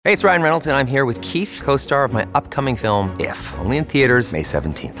Hey, it's Ryan Reynolds, and I'm here with Keith, co-star of my upcoming film, If, only in theaters May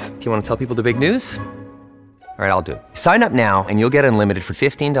 17th. Do you want to tell people the big news? All right, I'll do it. Sign up now and you'll get unlimited for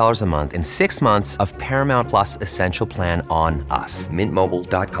 $15 a month and 6 months of Paramount Plus Essential Plan on us.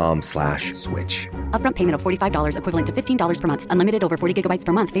 MintMobile.com/switch. Upfront payment of $45 equivalent to $15 per month. Unlimited over 40 gigabytes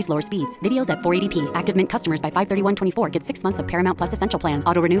per month. Face lower speeds. Videos at 480p. Active Mint customers by 531.24 get 6 months of Paramount Plus Essential Plan.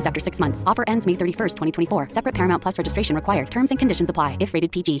 Auto renews after 6 months. Offer ends May 31st, 2024. Separate Paramount Plus registration required. Terms and conditions apply if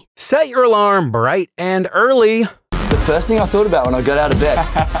rated PG. Set your alarm bright and early. The first thing I thought about when I got out of bed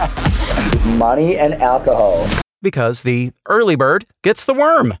is money and alcohol. Because the early bird gets the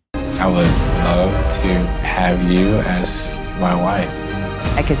worm. I would love to have you as my wife.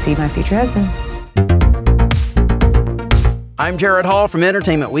 I could see my future husband. I'm Jared Hall from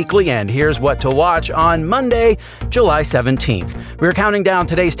Entertainment Weekly, and here's what to watch on Monday, July 17th. We're counting down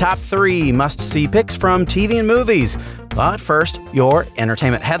today's top 3 must-see picks from TV and movies. But first, your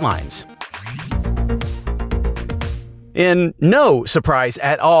entertainment headlines. In no surprise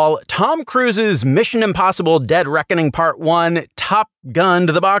at all, Tom Cruise's Mission Impossible Dead Reckoning Part 1 top gunned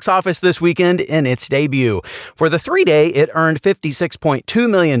the box office this weekend in its debut. For the 3-day, it earned $56.2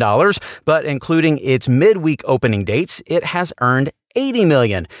 million, but including its midweek opening dates, it has earned $80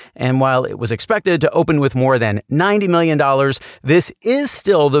 million. And while it was expected to open with more than $90 million, this is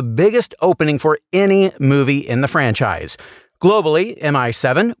still the biggest opening for any movie in the franchise. Globally,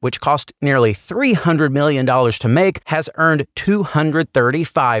 MI7, which cost nearly $300 million to make, has earned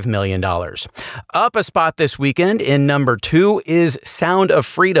 $235 million. Up a spot this weekend in number 2 is Sound of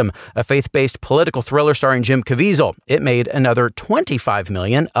Freedom, a faith-based political thriller starring Jim Caviezel. It made another $25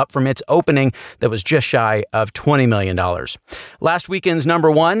 million, up from its opening that was just shy of $20 million. Last weekend's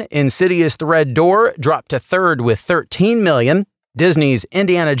number 1, Insidious: The Red Door, dropped to 3rd with $13 million. Disney's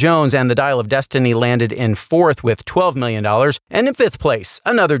Indiana Jones and the Dial of Destiny landed in 4th with $12 million. And in 5th place,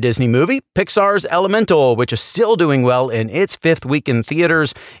 another Disney movie, Pixar's Elemental, which is still doing well in its 5th week in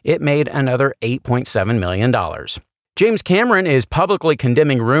theaters. It made another $8.7 million. James Cameron is publicly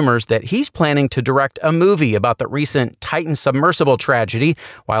condemning rumors that he's planning to direct a movie about the recent Titan submersible tragedy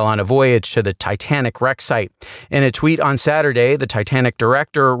while on a voyage to the Titanic wreck site. In a tweet on Saturday, the Titanic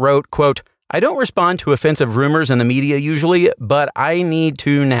director wrote, quote, "I don't respond to offensive rumors in the media usually, but I need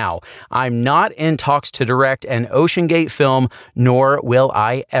to now. I'm not in talks to direct an OceanGate film, nor will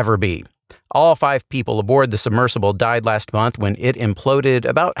I ever be." All 5 people aboard the submersible died last month when it imploded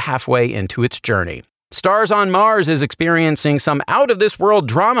about halfway into its journey. Stars on Mars is experiencing some out-of-this-world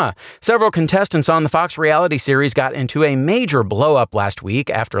drama. Several contestants on the Fox reality series got into a major blow-up last week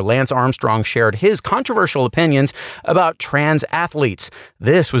after Lance Armstrong shared his controversial opinions about trans athletes.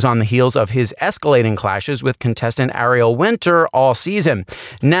 This was on the heels of his escalating clashes with contestant Ariel Winter all season.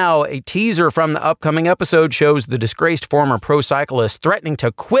 Now, a teaser from the upcoming episode shows the disgraced former pro cyclist threatening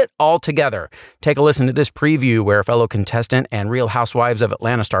to quit altogether. Take a listen to this preview where fellow contestant and Real Housewives of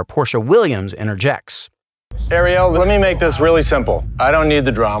Atlanta star Portia Williams interjects. Ariel, let me make this really simple. I don't need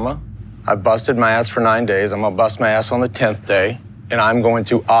the drama. I busted my ass for 9 days. I'm gonna bust my ass on the 10th day, and I'm going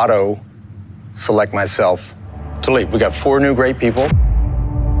to auto-select myself to leave. We got 4 new great people.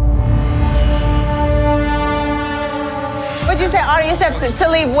 What'd you say, auto-yourself to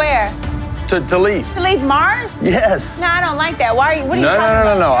leave where? To leave. To leave Mars? Yes. No, I don't like that. Why are you, what are you talking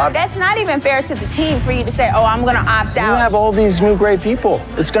about? No. That's not even fair to the team for you to say, oh, I'm gonna opt out. You have all these new great people.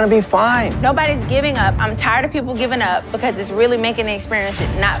 It's gonna be fine. Nobody's giving up. I'm tired of people giving up because it's really making the experience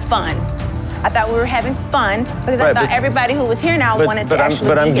not fun. I thought we were having fun because I thought everybody who was here now wanted to actually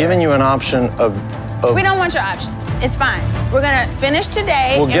But I'm be here. giving you an option of... We don't want your option. It's fine. We're gonna finish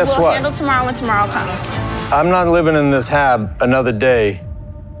today Well, and guess we'll what? handle tomorrow when tomorrow comes. I'm not living in this hab another day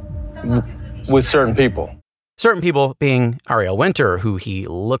with certain people. Certain people being Ariel Winter, who he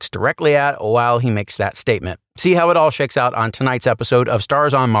looks directly at while he makes that statement. See how it all shakes out on tonight's episode of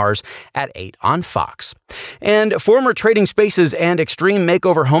Stars on Mars at 8 on Fox. And former Trading Spaces and Extreme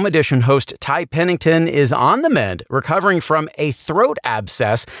Makeover Home Edition host Ty Pennington is on the mend, recovering from a throat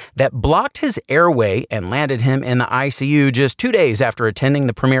abscess that blocked his airway and landed him in the ICU just 2 days after attending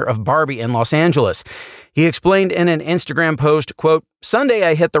the premiere of Barbie in Los Angeles. He explained in an Instagram post, quote, "Sunday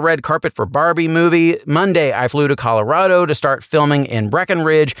I hit the red carpet for Barbie movie. Monday I flew to Colorado to start filming in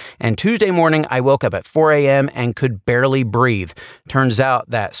Breckenridge. And Tuesday morning I woke up at 4 a.m. a.m. and could barely breathe. Turns out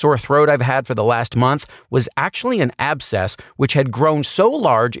that sore throat I've had for the last month was actually an abscess, which had grown so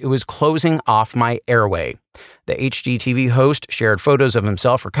large it was closing off my airway. The HGTV host shared photos of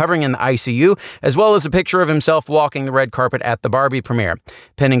himself recovering in the ICU, as well as a picture of himself walking the red carpet at the Barbie premiere.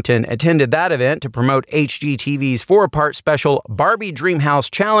 Pennington attended that event to promote HGTV's 4-part special Barbie Dreamhouse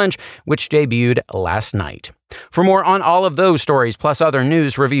Challenge, which debuted last night. For more on all of those stories, plus other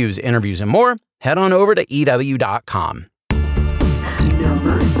news, reviews, interviews, and more, head on over to EW.com.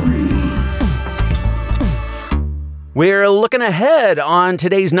 Number 3. We're looking ahead on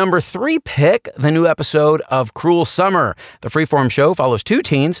today's number 3 pick, the new episode of Cruel Summer. The Freeform show follows 2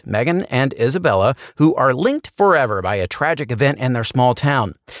 teens, Megan and Isabella, who are linked forever by a tragic event in their small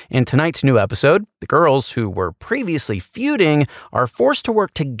town. In tonight's new episode, the girls, who were previously feuding, are forced to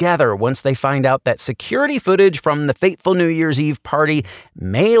work together once they find out that security footage from the fateful New Year's Eve party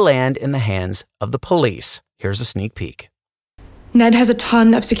may land in the hands of the police. Here's a sneak peek. Ned has a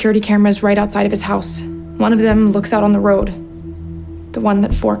ton of security cameras right outside of his house. One of them looks out on the road, the one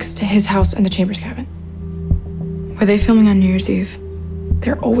that forks to his house and the Chambers cabin. Were they filming on New Year's Eve?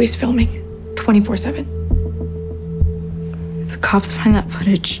 They're always filming, 24/7. If the cops find that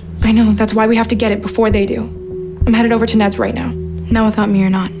footage, I know, that's why we have to get it before they do. I'm headed over to Ned's right now. Now without me or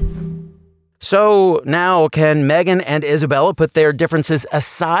not. So now can Megan and Isabella put their differences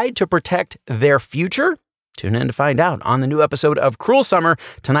aside to protect their future? Tune in to find out on the new episode of Cruel Summer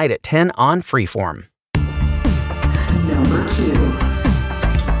tonight at 10 on Freeform. Number 2.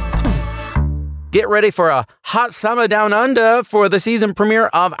 Get ready for a hot summer down under for the season premiere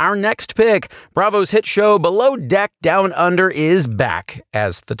of our next pick. Bravo's hit show Below Deck Down Under is back,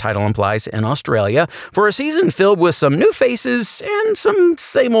 as the title implies, in Australia, for a season filled with some new faces and some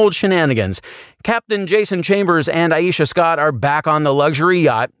same old shenanigans. Captain Jason Chambers and Aisha Scott are back on the luxury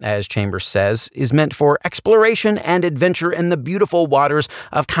yacht, as Chambers says, is meant for exploration and adventure in the beautiful waters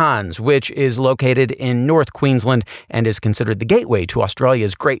of Cairns, which is located in North Queensland and is considered the gateway to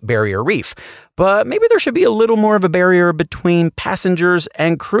Australia's Great Barrier Reef. But maybe there should be a little more of a barrier between passengers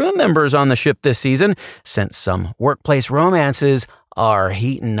and crew members on the ship this season, since some workplace romances are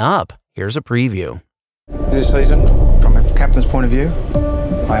heating up. Here's a preview. This season, from a captain's point of view,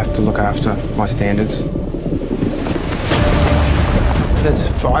 I have to look after my standards. That's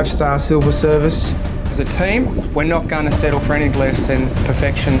 5-star silver service. As a team, we're not going to settle for anything less than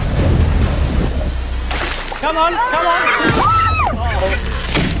perfection. Come on, come on!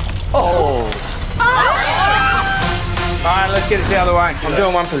 Oh. All right, let's get this out of the way. I'm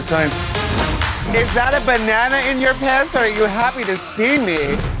doing one for the team. Is that a banana in your pants, or are you happy to see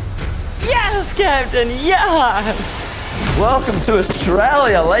me? Yes, Captain, yes! Welcome to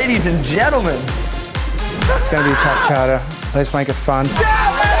Australia, ladies and gentlemen. It's going to be a tough charter. Let's make it fun.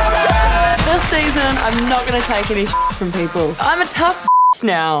 This season, I'm not going to take any from people. I'm a tough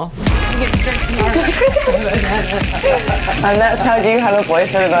now. And that's how you have a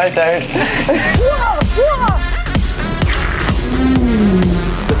boyfriend and I don't.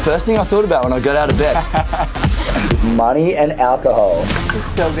 The first thing I thought about when I got out of bed was money and alcohol. This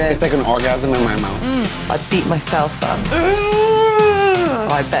is so good. It's like an orgasm in my mouth. I beat myself up.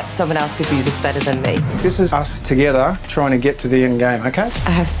 I bet someone else could do this better than me. This is us together trying to get to the end game, okay?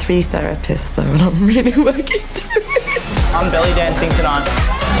 I have 3 therapists though, and I'm really working through it. I'm belly dancing tonight.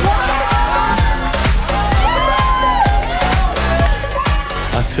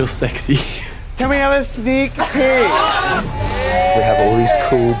 I feel sexy. Can we have a sneak peek? We have all these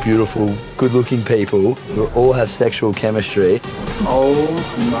cool, beautiful, good-looking people who all have sexual chemistry. Oh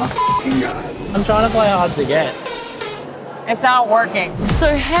my God. I'm trying to play hard to get. It's not working.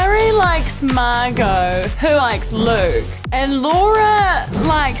 So Harry likes Margot, who likes Luke. And Laura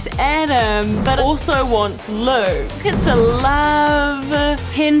likes Adam, but also wants Luke. It's a love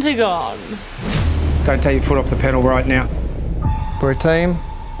pentagon. Don't take your foot off the pedal right now. We're a team,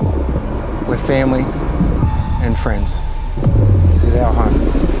 we're family, and friends. This is our home.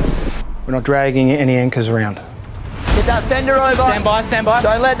 We're not dragging any anchors around. Get that fender over. Stand by, stand by.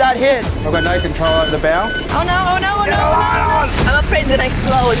 Don't let that hit. I've got no control over the bow. Oh no, oh no, oh no. I'm afraid it's gonna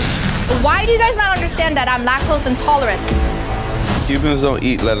explode. Why do you guys not understand that I'm lactose intolerant? Cubans don't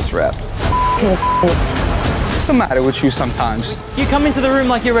eat lettuce wraps. What's the matter with you sometimes? You come into the room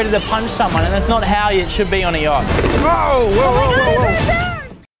like you're ready to punch someone, and that's not how it should be on a yacht. Whoa, whoa, whoa, whoa, whoa.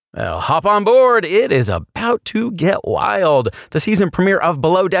 Well, hop on board. It is about to get wild. The season premiere of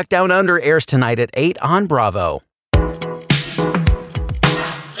Below Deck Down Under airs tonight at 8 on Bravo.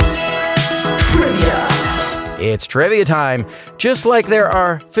 It's trivia time. Just like there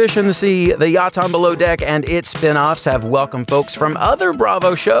are Fish in the Sea, the Yachts on Below Deck and its spin-offs have welcomed folks from other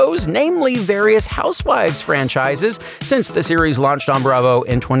Bravo shows, namely various Housewives franchises, since the series launched on Bravo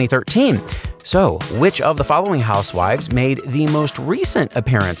in 2013. So, which of the following housewives made the most recent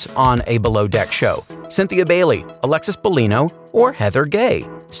appearance on a Below Deck show? Cynthia Bailey, Alexis Bellino, or Heather Gay?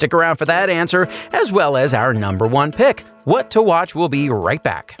 Stick around for that answer, as well as our number one pick. What to Watch will be right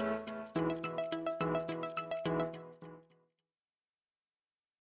back.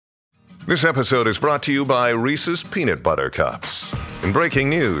 This episode is brought to you by Reese's Peanut Butter Cups. In breaking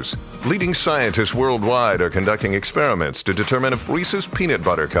news, leading scientists worldwide are conducting experiments to determine if Reese's Peanut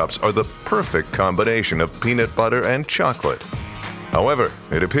Butter Cups are the perfect combination of peanut butter and chocolate. However,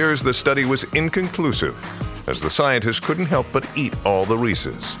 it appears the study was inconclusive, as the scientists couldn't help but eat all the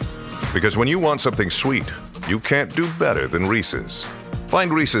Reese's. Because when you want something sweet, you can't do better than Reese's.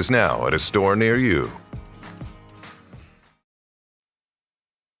 Find Reese's now at a store near you.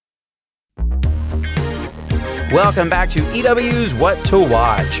 Welcome back to EW's What to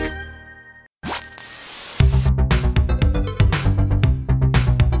Watch.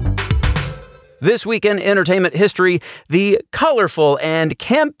 This week in entertainment history, the colorful and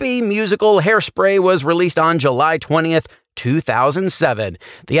campy musical Hairspray was released on July 20th, 2007.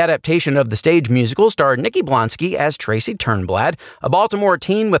 The adaptation of the stage musical starred Nikki Blonsky as Tracy Turnblad, a Baltimore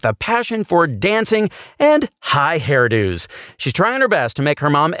teen with a passion for dancing and high hairdos. She's trying her best to make her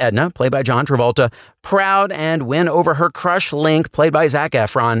mom, Edna, played by John Travolta, proud and win over her crush, Link, played by Zac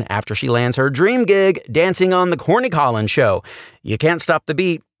Efron, after she lands her dream gig dancing on The Corny Collins Show. You can't stop the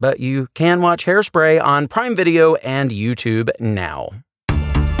beat, but you can watch Hairspray on Prime Video and YouTube now.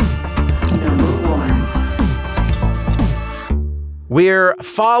 We're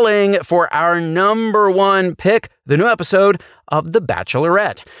falling for our number one pick, the new episode of The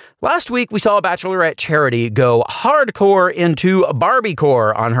Bachelorette. Last week, we saw Bachelorette Charity go hardcore into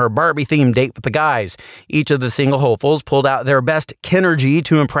Barbiecore on her Barbie-themed date with the guys. Each of the single hopefuls pulled out their best Kinergy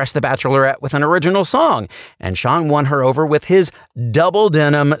to impress the Bachelorette with an original song, and Sean won her over with his double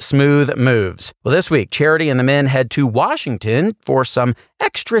denim smooth moves. Well, this week, Charity and the men head to Washington for some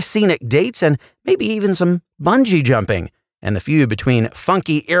extra scenic dates and maybe even some bungee jumping. And the feud between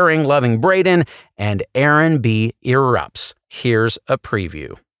funky earring-loving Brayden and Aaron B. erupts. Here's a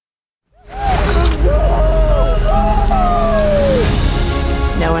preview.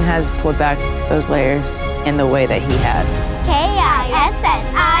 No one has pulled back those layers in the way that he has. Kissing.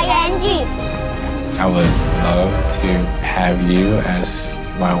 I would love to have you as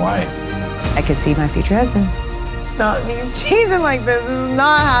my wife. I could see my future husband. Not me cheesing like this. This is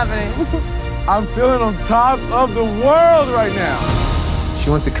not happening. I'm feeling on top of the world right now. She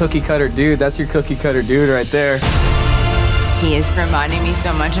wants a cookie cutter dude. That's your cookie cutter dude right there. He is reminding me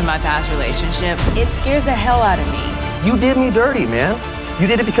so much of my past relationship. It scares the hell out of me. You did me dirty, man. You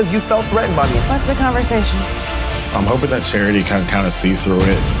did it because you felt threatened by me. What's the conversation? I'm hoping that Charity can kind of see through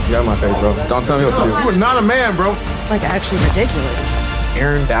it. You got my face, bro. Don't tell me what to do. You are not a man, bro. It's like actually ridiculous.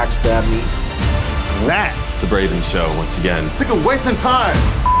 Aaron backstabbed me. That's the Brayden Show once again. Sick of wasting time.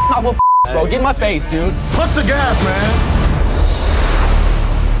 Bro, get in my face, dude. Push the gas, man.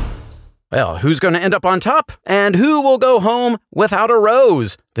 Well, who's going to end up on top? And who will go home without a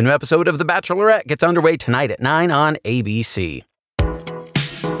rose? The new episode of The Bachelorette gets underway tonight at 9 on ABC.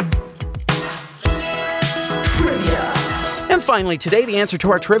 Trivia. And finally, today, the answer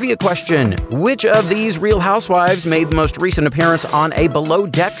to our trivia question. Which of these Real Housewives made the most recent appearance on a Below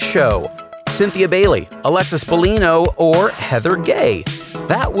Deck show? Cynthia Bailey, Alexis Bellino, or Heather Gay?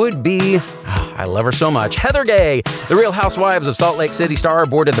 That would be, I love her so much, Heather Gay. The Real Housewives of Salt Lake City star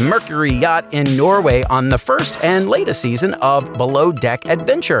boarded the Mercury yacht in Norway on the first and latest season of Below Deck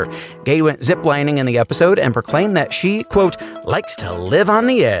Adventure. Gay went ziplining in the episode and proclaimed that she, quote, likes to live on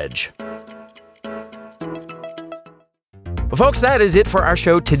the edge. Well, folks, that is it for our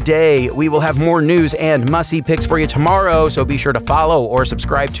show today. We will have more news and must-see picks for you tomorrow, so be sure to follow or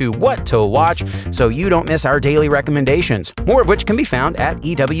subscribe to What to Watch so you don't miss our daily recommendations, more of which can be found at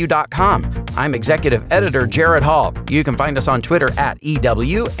EW.com. I'm Executive Editor Jared Hall. You can find us on Twitter at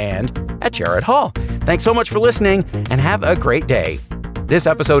EW and at Jared Hall. Thanks so much for listening, and have a great day. This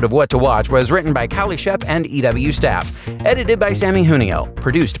episode of What to Watch was written by Callie Shep and EW staff, edited by Sammy Junio,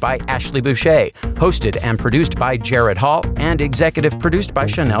 produced by Ashley Boucher, hosted and produced by Jared Hall, and executive produced by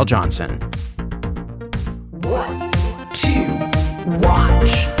Chanel Johnson. What to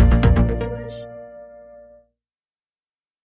Watch.